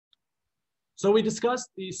So we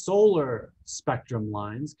discussed the solar spectrum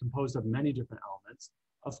lines composed of many different elements.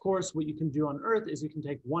 Of course, what you can do on Earth is you can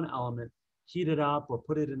take one element, heat it up, or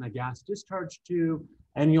put it in a gas discharge tube,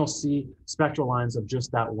 and you'll see spectral lines of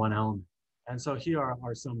just that one element. And so here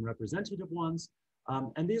are some representative ones.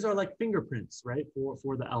 And these are like fingerprints, right,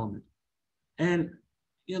 for the element. And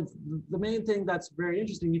you know, the main thing that's very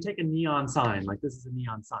interesting, you take a neon sign, like this is a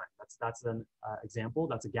neon sign. That's an example.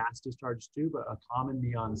 That's a gas discharge tube, a common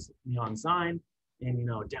neon sign in, you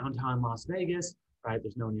know, downtown Las Vegas, right?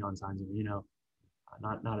 There's no neon signs in, you know,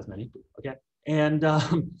 not as many, okay? And,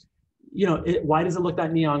 you know, why does it look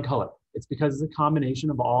that neon color? It's because it's a combination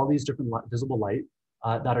of all these different visible light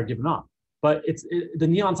that are given off. But the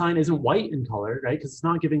neon sign isn't white in color, right? Because it's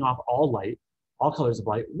not giving off all light, all colors of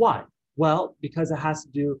light. Why? Well, because it has to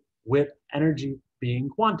do with energy being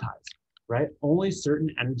quantized, right? Only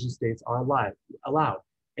certain energy states are allowed.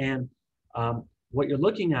 And what you're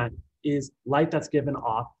looking at is light that's given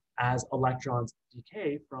off as electrons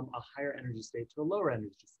decay from a higher energy state to a lower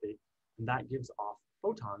energy state. And that gives off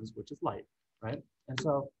photons, which is light, right? And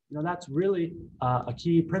so, you know, that's really a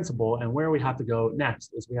key principle. And where we have to go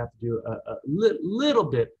next is we have to do a little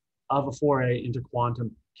bit of a foray into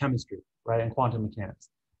quantum chemistry, right? And quantum mechanics.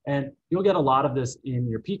 And you'll get a lot of this in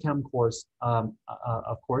your PChem course,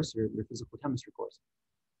 of course, your physical chemistry course.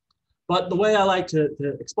 But the way I like to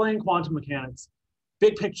explain quantum mechanics,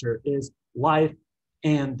 big picture, is life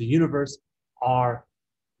and the universe are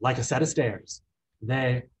like a set of stairs.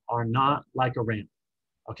 They are not like a ramp,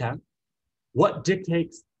 okay? What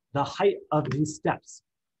dictates the height of these steps,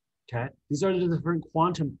 okay? These are the different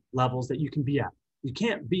quantum levels that you can be at. You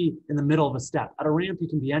can't be in the middle of a step. At a ramp, you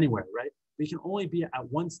can be anywhere, right? But you can only be at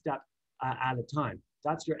one step at a time.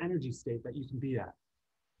 That's your energy state that you can be at.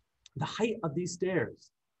 The height of these stairs,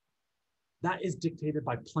 that is dictated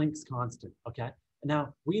by Planck's constant, okay?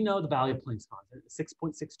 Now, we know the value of Planck's constant,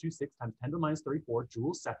 6.626 times 10 to the minus 34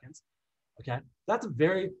 joules seconds, okay? That's a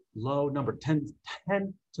very low number, 10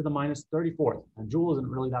 to the minus 34th. And joule isn't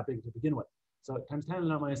really that big to begin with. So times 10 to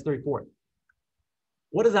the minus 34th.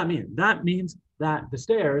 What does that mean? That means that the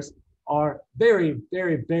stairs are very,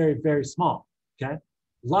 very, very, very small, okay? A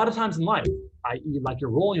lot of times in life, i.e. like you're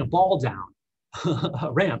rolling a ball down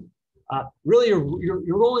a ramp, really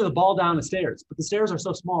you're rolling the ball down the stairs, but the stairs are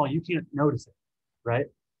so small you can't notice it, right?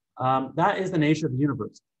 That is the nature of the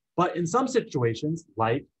universe. But in some situations,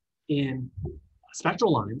 like in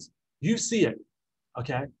spectral lines, you see it,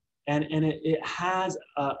 okay? And it has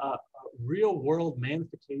a real world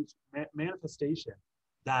manifestation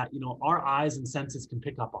that, you know, our eyes and senses can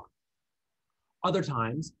pick up on. Other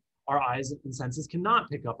times, our eyes and senses cannot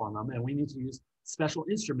pick up on them, and we need to use special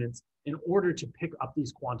instruments in order to pick up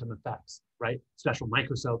these quantum effects, right? Special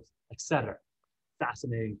microscopes, etc.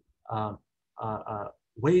 Fascinating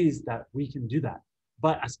ways that we can do that.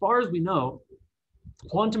 But as far as we know,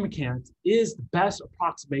 quantum mechanics is the best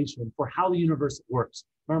approximation for how the universe works.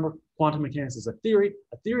 Remember, quantum mechanics is a theory.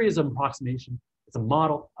 A theory is an approximation. It's a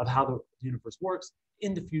model of how the universe works.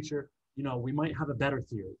 In the future, you know, we might have a better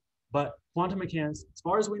theory. But quantum mechanics, as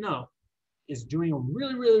far as we know, is doing a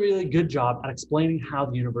really, really, really good job at explaining how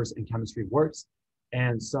the universe and chemistry works.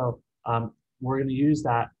 And so we're going to use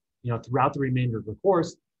that, you know, throughout the remainder of the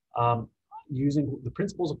course. Using the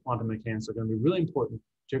principles of quantum mechanics are going to be really important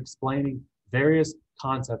to explaining various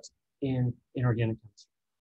concepts in inorganic chemistry.